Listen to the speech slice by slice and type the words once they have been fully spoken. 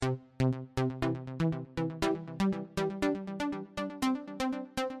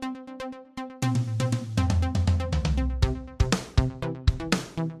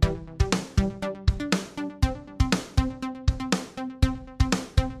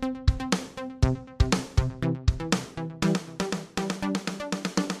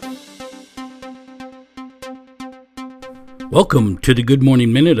Welcome to the Good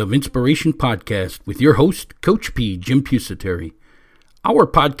Morning Minute of Inspiration podcast with your host, Coach P, Jim Pusateri. Our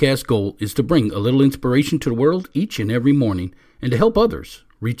podcast goal is to bring a little inspiration to the world each and every morning and to help others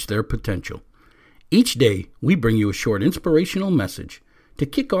reach their potential. Each day, we bring you a short inspirational message to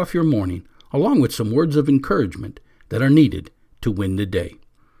kick off your morning along with some words of encouragement that are needed to win the day.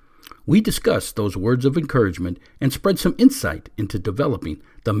 We discuss those words of encouragement and spread some insight into developing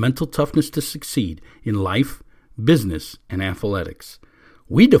the mental toughness to succeed in life, business, and athletics.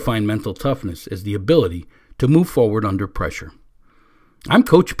 We define mental toughness as the ability to move forward under pressure. I'm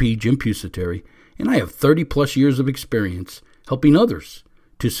Coach P, Jim Pusateri, and I have 30 plus years of experience helping others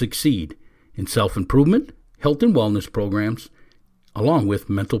to succeed in self-improvement, health and wellness programs, along with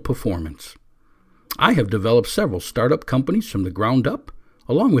mental performance. I have developed several startup companies from the ground up,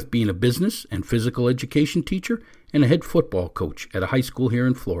 along with being a business and physical education teacher and a head football coach at a high school here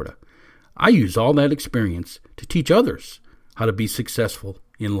in Florida. I use all that experience to teach others how to be successful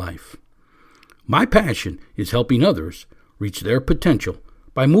in life. My passion is helping others reach their potential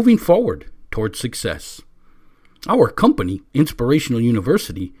by moving forward towards success. Our company, Inspirational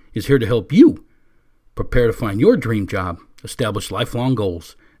University, is here to help you prepare to find your dream job, establish lifelong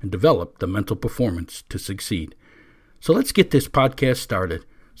goals, and develop the mental performance to succeed. So let's get this podcast started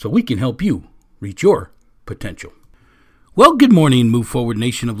so we can help you reach your potential. Well, good morning, Move Forward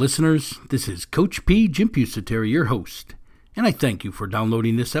Nation of listeners. This is Coach P, Jim Pusateri, your host, and I thank you for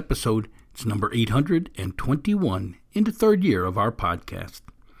downloading this episode. It's number 821 in the third year of our podcast.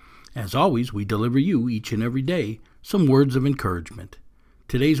 As always, we deliver you each and every day some words of encouragement.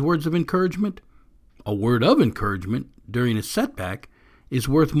 Today's words of encouragement: a word of encouragement during a setback is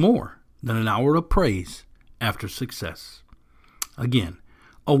worth more than an hour of praise after success. Again,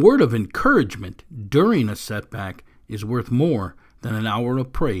 a word of encouragement during a setback is worth more than an hour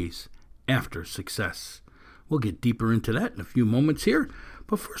of praise after success. We'll get deeper into that in a few moments here.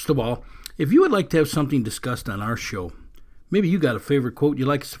 But first of all, if you would like to have something discussed on our show, maybe you got a favorite quote you'd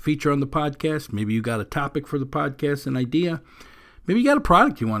like us to feature on the podcast, maybe you got a topic for the podcast, an idea, maybe you got a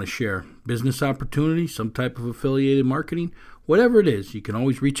product you want to share, business opportunity, some type of affiliated marketing, whatever it is, you can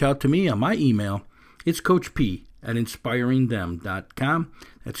always reach out to me on my email. It's coachp@inspiringthem.com.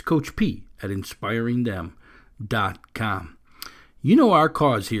 That's coachp@inspiringthem.com. You know our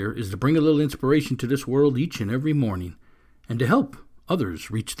cause here is to bring a little inspiration to this world each and every morning and to help others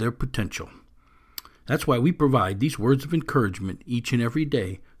reach their potential. That's why we provide these words of encouragement each and every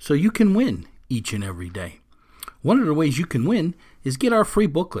day so you can win each and every day. One of the ways you can win is get our free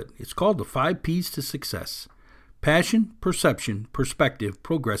booklet. It's called the 5 P's to Success: Passion, Perception, Perspective,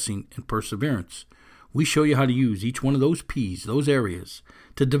 Progressing, and Perseverance. We show you how to use each one of those P's, those areas,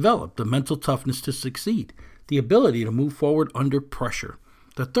 to develop the mental toughness to succeed, the ability to move forward under pressure.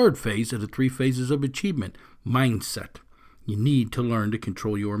 The third phase of the 3 phases of achievement: mindset. You need to learn to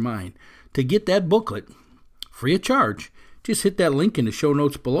control your mind. To get that booklet, free of charge, just hit that link in the show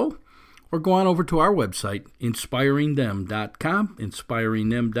notes below or go on over to our website, inspiringthem.com,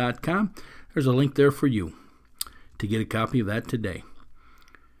 inspiringthem.com. There's a link there for you to get a copy of that today.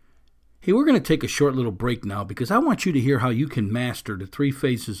 Hey, we're going to take a short little break now because I want you to hear how you can master the 3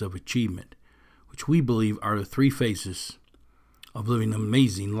 phases of achievement, which we believe are the 3 phases of living an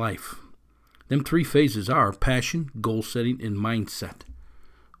amazing life. Them 3 phases are passion, goal setting, and mindset.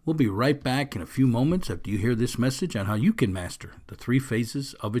 We'll be right back in a few moments after you hear this message on how you can master the 3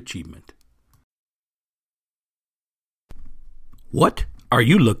 phases of achievement. What are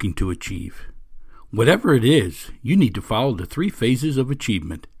you looking to achieve? Whatever it is, you need to follow the 3 phases of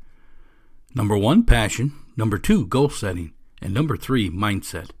achievement. Number 1, passion. Number 2, goal setting. And number 3,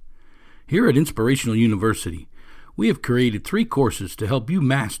 mindset. Here at Inspirational University, we have created 3 courses to help you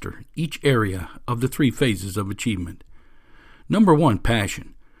master each area of the 3 phases of achievement. Number 1,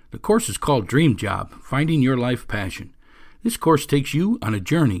 passion. The course is called Dream Job, Finding Your Life Passion. This course takes you on a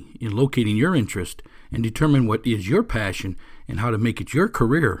journey in locating your interest and determine what is your passion and how to make it your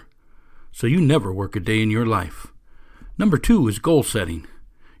career so you never work a day in your life. Number 2 is goal setting,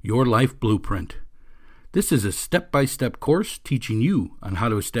 Your Life Blueprint. This is a step-by-step course teaching you on how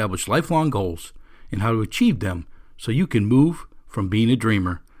to establish lifelong goals and how to achieve them so you can move from being a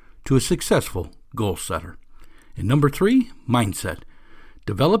dreamer to a successful goal setter. And number 3, mindset,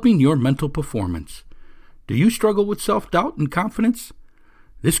 developing your mental performance. Do you struggle with self-doubt and confidence?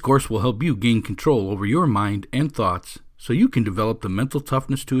 This course will help you gain control over your mind and thoughts so you can develop the mental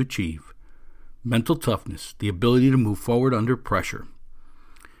toughness to achieve. Mental toughness, the ability to move forward under pressure.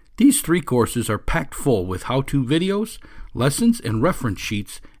 These 3 courses are packed full with how-to videos, lessons, and reference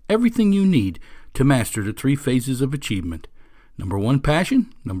sheets, everything you need to master the 3 phases of achievement. Number 1,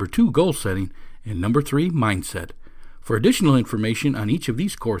 passion. Number 2, goal setting. And number 3, mindset. For additional information on each of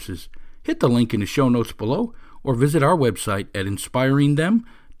these courses, hit the link in the show notes below or visit our website at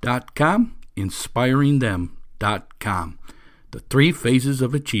inspiringthem.com, inspiringthem.com. The 3 phases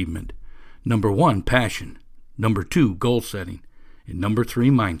of achievement. Number 1, passion. Number 2, goal setting. And number 3,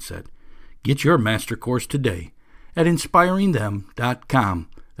 mindset. Get your master course today at inspiringthem.com.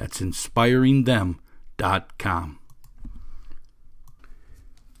 That's inspiringthem.com.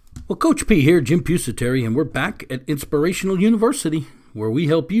 Well, Coach P here, Jim Pusateri, and we're back at Inspirational University, where we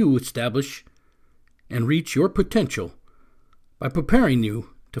help you establish and reach your potential by preparing you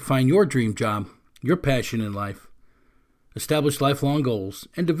to find your dream job, your passion in life, establish lifelong goals,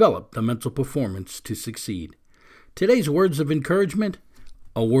 and develop the mental performance to succeed. Today's words of encouragement: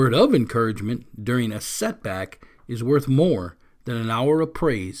 a word of encouragement during a setback is worth more than an hour of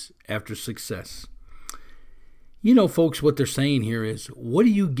praise after success. You know, folks, what they're saying here is, what do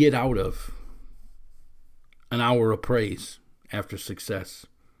you get out of an hour of praise after success?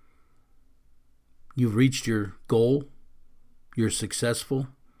 You've reached your goal. You're successful.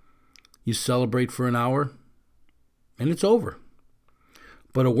 You celebrate for an hour, and it's over.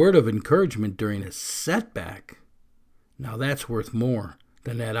 But a word of encouragement during a setback, now that's worth more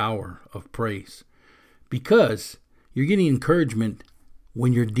than that hour of praise, because you're getting encouragement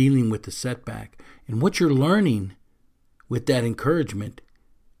when you're dealing with the setback. And what you're learning with that encouragement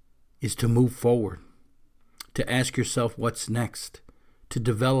is to move forward, to ask yourself what's next, to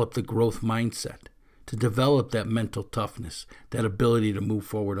develop the growth mindset, to develop that mental toughness, that ability to move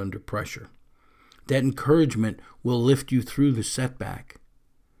forward under pressure. That encouragement will lift you through the setback.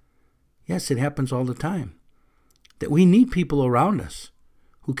 Yes, it happens all the time. That we need people around us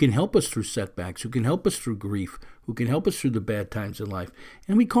who can help us through setbacks, who can help us through grief, who can help us through the bad times in life.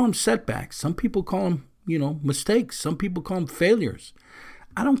 And we call them setbacks. Some people call them, mistakes. Some people call them failures.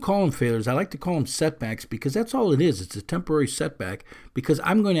 I don't call them failures. I like to call them setbacks, because that's all it is. It's a temporary setback, because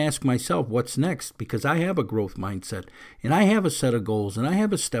I'm going to ask myself what's next, because I have a growth mindset, and I have a set of goals, and I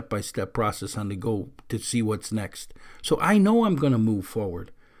have a step-by-step process on the go to see what's next. So I know I'm going to move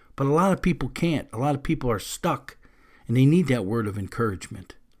forward. But a lot of people can't. A lot of people are stuck, and they need that word of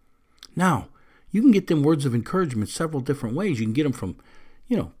encouragement. Now, you can get them words of encouragement several different ways. You can get them from,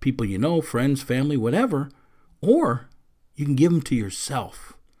 people you know, friends, family, whatever, or you can give them to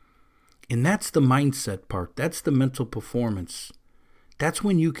yourself. And that's the mindset part. That's the mental performance. That's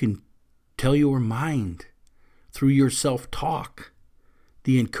when you can tell your mind through your self-talk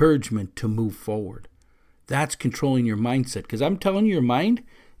the encouragement to move forward. That's controlling your mindset. Because I'm telling you, your mind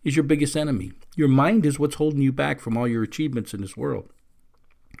is your biggest enemy. Your mind is what's holding you back from all your achievements in this world.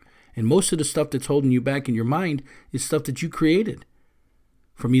 And most of the stuff that's holding you back in your mind is stuff that you created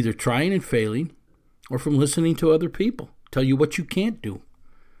from either trying and failing or from listening to other people tell you what you can't do.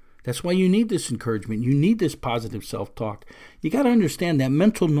 That's why you need this encouragement. You need this positive self-talk. You got to understand that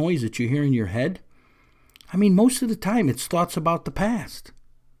mental noise that you hear in your head. Most of the time it's thoughts about the past.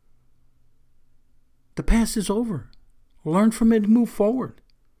 The past is over. Learn from it and move forward.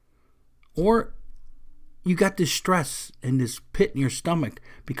 Or you got this stress and this pit in your stomach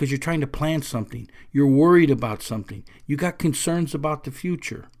because you're trying to plan something. You're worried about something. You got concerns about the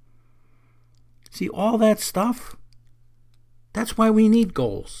future. See, all that stuff, that's why we need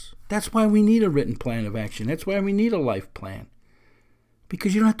goals. That's why we need a written plan of action. That's why we need a life plan.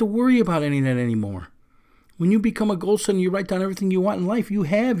 Because you don't have to worry about any of that anymore. When you become a goal setter and you write down everything you want in life, you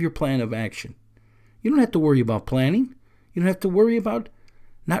have your plan of action. You don't have to worry about planning. You don't have to worry about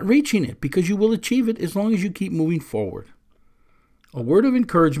not reaching it, because you will achieve it as long as you keep moving forward. A word of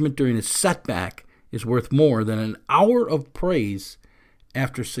encouragement during a setback is worth more than an hour of praise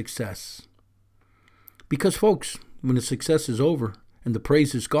after success. Because, folks, when the success is over and the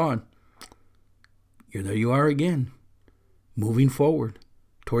praise is gone, there you are again, moving forward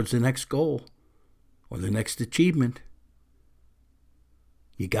towards the next goal or the next achievement.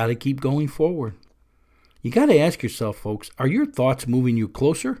 You got to keep going forward. You got to ask yourself, folks, are your thoughts moving you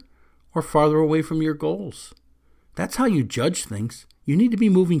closer or farther away from your goals? That's how you judge things. You need to be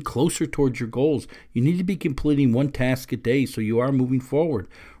moving closer towards your goals. You need to be completing one task a day so you are moving forward.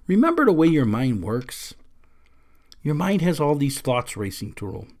 Remember the way your mind works. Your mind has all these thoughts racing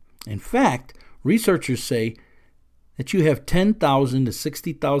through. In fact, researchers say that you have 10,000 to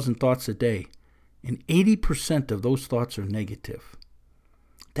 60,000 thoughts a day, and 80% of those thoughts are negative.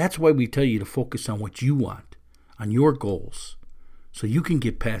 That's why we tell you to focus on what you want, on your goals, so you can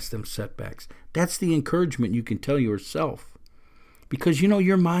get past them setbacks. That's the encouragement you can tell yourself. Because,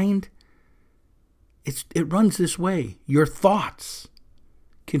 your mind, it runs this way. Your thoughts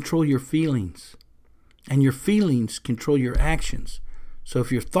control your feelings, and your feelings control your actions. So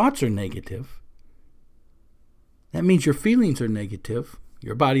if your thoughts are negative, That means your feelings are negative,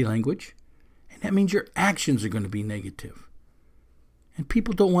 your body language, and that means your actions are going to be negative. And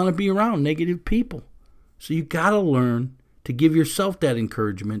people don't want to be around negative people. So you got to learn to give yourself that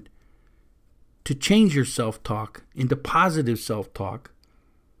encouragement to change your self-talk into positive self-talk,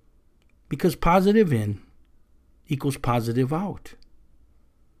 because positive in equals positive out.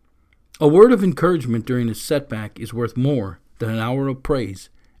 A word of encouragement during a setback is worth more than an hour of praise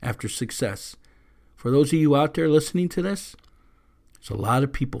after success. For those of you out there listening to this, there's a lot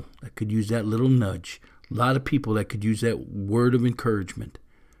of people that could use that little nudge, a lot of people that could use that word of encouragement.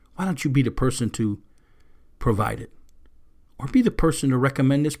 Why don't you be the person to provide it? Or be the person to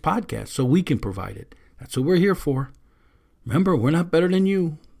recommend this podcast so we can provide it. That's what we're here for. Remember, we're not better than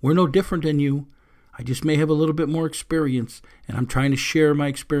you. We're no different than you. I just may have a little bit more experience, and I'm trying to share my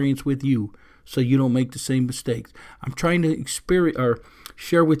experience with you so you don't make the same mistakes. I'm trying to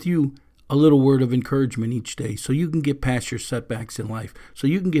share with you a little word of encouragement each day so you can get past your setbacks in life, so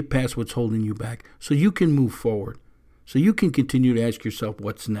you can get past what's holding you back, so you can move forward, so you can continue to ask yourself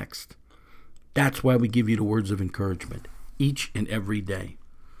what's next. That's why we give you the words of encouragement each and every day.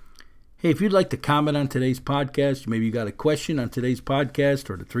 Hey, if you'd like to comment on today's podcast, maybe you got a question on today's podcast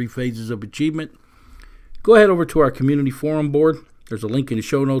or the 3 phases of achievement, go ahead over to our community forum board. There's a link in the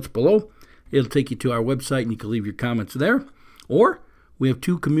show notes below. It'll take you to our website and you can leave your comments there. Or we have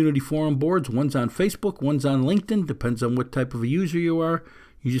 2 community forum boards. One's on Facebook, one's on LinkedIn. Depends on what type of a user you are.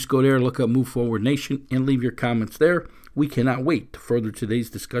 You just go there, look up Move Forward Nation, and leave your comments there. We cannot wait to further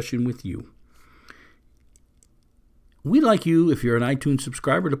today's discussion with you. We'd like you, if you're an iTunes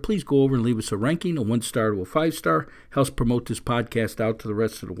subscriber, to please go over and leave us a ranking, a 1-star to a 5-star. Helps promote this podcast out to the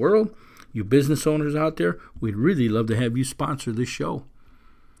rest of the world. You business owners out there, we'd really love to have you sponsor this show.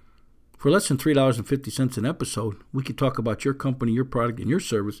 For less than $3.50 an episode, we can talk about your company, your product, and your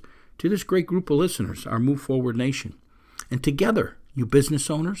service to this great group of listeners, our Move Forward Nation. And together, you business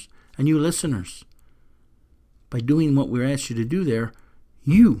owners and you listeners, by doing what we asked you to do there,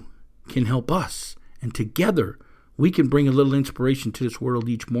 you can help us. And together, we can bring a little inspiration to this world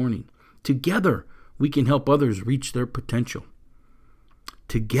each morning. Together, we can help others reach their potential.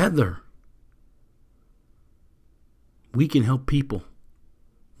 Together, we can help people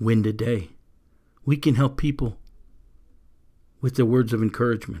win the day. We can help people with the words of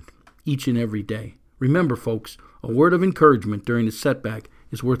encouragement each and every day. Remember, folks, a word of encouragement during a setback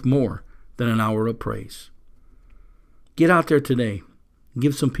is worth more than an hour of praise. Get out there today.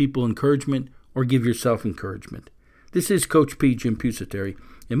 Give some people encouragement or give yourself encouragement. This is Coach P, Jim Pusateri,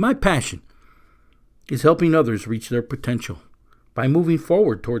 and my passion is helping others reach their potential by moving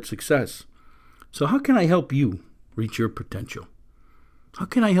forward towards success. So how can I help you reach your potential? How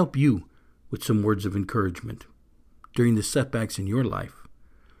can I help you with some words of encouragement during the setbacks in your life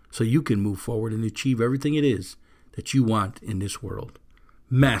so you can move forward and achieve everything it is that you want in this world?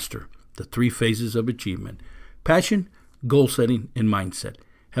 Master the 3 phases of achievement: passion, goal setting, and mindset.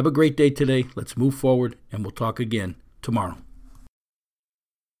 Have a great day today. Let's move forward, and we'll talk again tomorrow.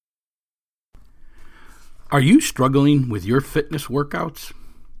 Are you struggling with your fitness workouts?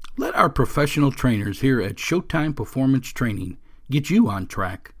 Let our professional trainers here at Showtime Performance Training get you on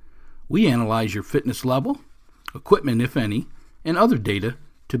track. We analyze your fitness level, equipment if any, and other data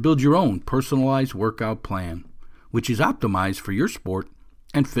to build your own personalized workout plan, which is optimized for your sport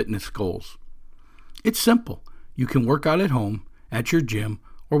and fitness goals. It's simple. You can work out at home, at your gym,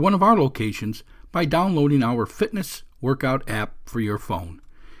 or one of our locations by downloading our fitness workout app for your phone.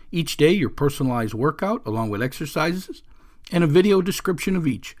 Each day, your personalized workout, along with exercises and a video description of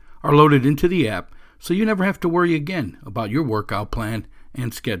each, are loaded into the app, so you never have to worry again about your workout plan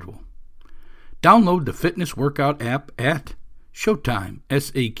and schedule. Download the fitness workout app at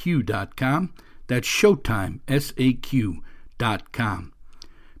ShowtimeSAQ.com. That's ShowtimeSAQ.com.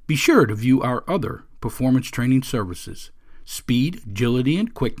 Be sure to view our other performance training services: speed, agility,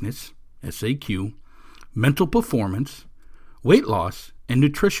 and quickness, SAQ, mental performance, weight loss, and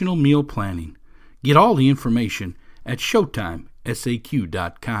nutritional meal planning. Get all the information at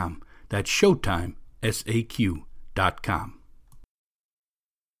ShowtimeSAQ.com. That's ShowtimeSAQ.com.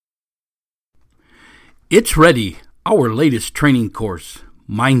 It's ready, our latest training course,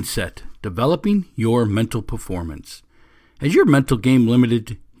 Mindset, Developing Your Mental Performance. Has your mental game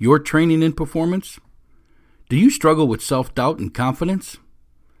limited your training and performance? Do you struggle with self-doubt and confidence?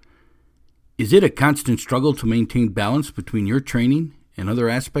 Is it a constant struggle to maintain balance between your training and other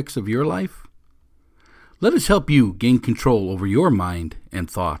aspects of your life? Let us help you gain control over your mind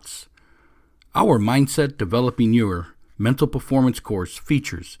and thoughts. Our Mindset Developing Your Mental Performance course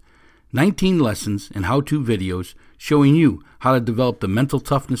features 19 lessons and how-to videos showing you how to develop the mental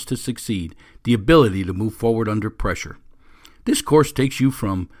toughness to succeed, the ability to move forward under pressure. This course takes you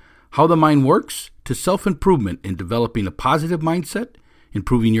from how the mind works to self-improvement in developing a positive mindset,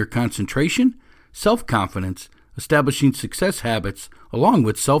 improving your concentration, self-confidence, establishing success habits, along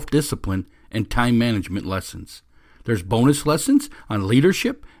with self-discipline and time management lessons. There's bonus lessons on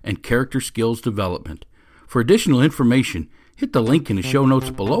leadership and character skills development. For additional information, hit the link in the show notes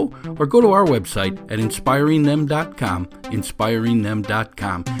below or go to our website at inspiringthem.com,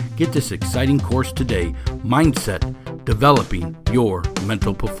 inspiringthem.com. Get this exciting course today, Mindset, Developing Your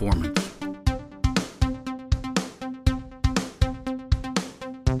Mental Performance.